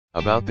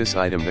About this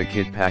item, the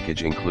kit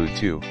package include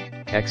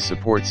 2x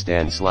support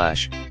stand /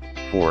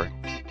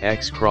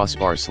 4x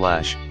crossbar /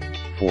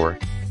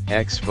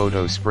 4x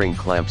photo spring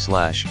clamp /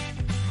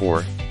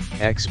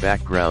 4x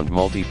background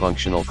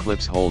multifunctional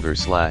clips holder /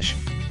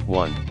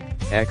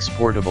 1x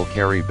portable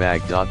carry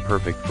bag.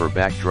 Perfect for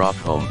backdrop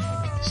home,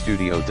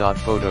 studio.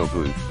 Photo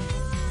booth.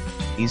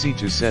 Easy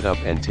to set up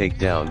and take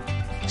down.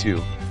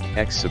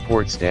 2x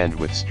support stand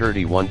with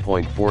sturdy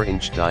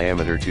 1.4-inch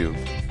diameter.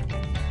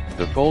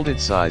 The folded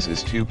size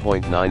is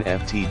 2.9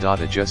 ft.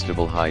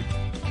 Adjustable height,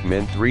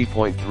 min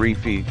 3.3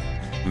 feet,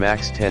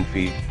 max 10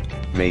 feet,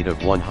 made of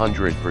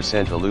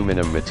 100%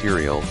 aluminum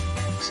material,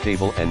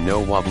 stable and no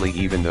wobbly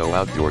even though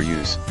outdoor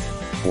use.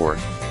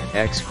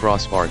 4x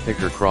crossbar.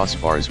 Thicker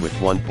crossbars with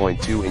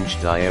 1.2-inch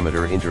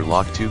diameter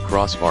interlock 2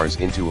 crossbars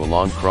into a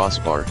long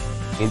crossbar,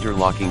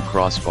 interlocking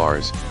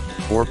crossbars,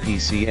 4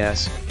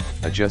 PCS,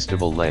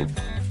 adjustable length,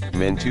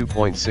 min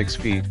 2.6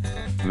 feet,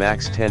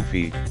 max 10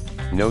 feet,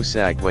 no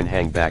sag when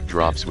hang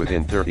backdrops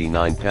within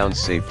 39 pounds.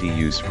 Safety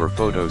use for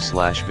photo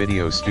 /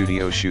 video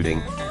studio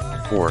shooting.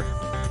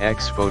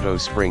 4x photo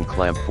spring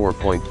clamp.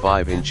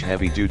 4.5-inch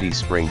heavy-duty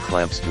spring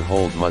clamps to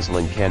hold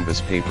muslin,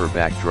 canvas, paper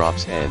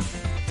backdrops and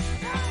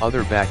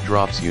other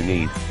backdrops you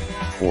need.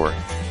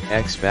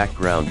 4x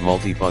background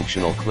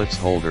multifunctional clips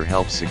holder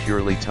helps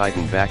securely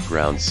tighten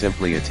backgrounds.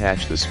 Simply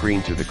attach the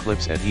screen to the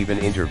clips at even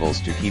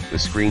intervals to keep the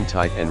screen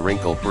tight and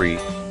wrinkle-free.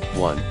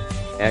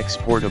 1x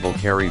portable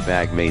carry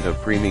bag made of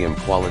premium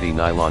quality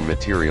nylon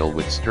material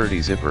with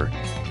sturdy zipper,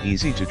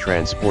 easy to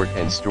transport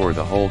and store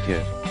the whole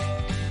kit.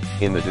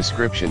 In the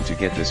description to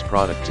get this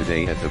product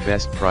today at the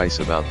best price.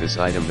 About this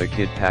item, the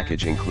kit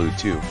package include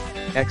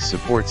 2x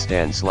support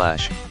stand /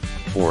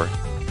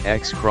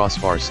 4x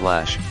crossbar /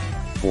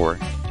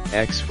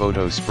 4x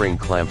photo spring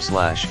clamp /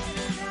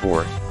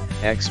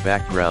 4x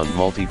background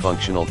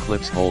multifunctional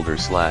clips holder /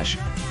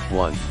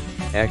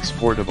 1x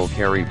portable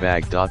carry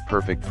bag.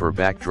 Perfect for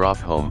backdrop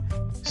home,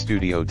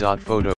 studio. Photo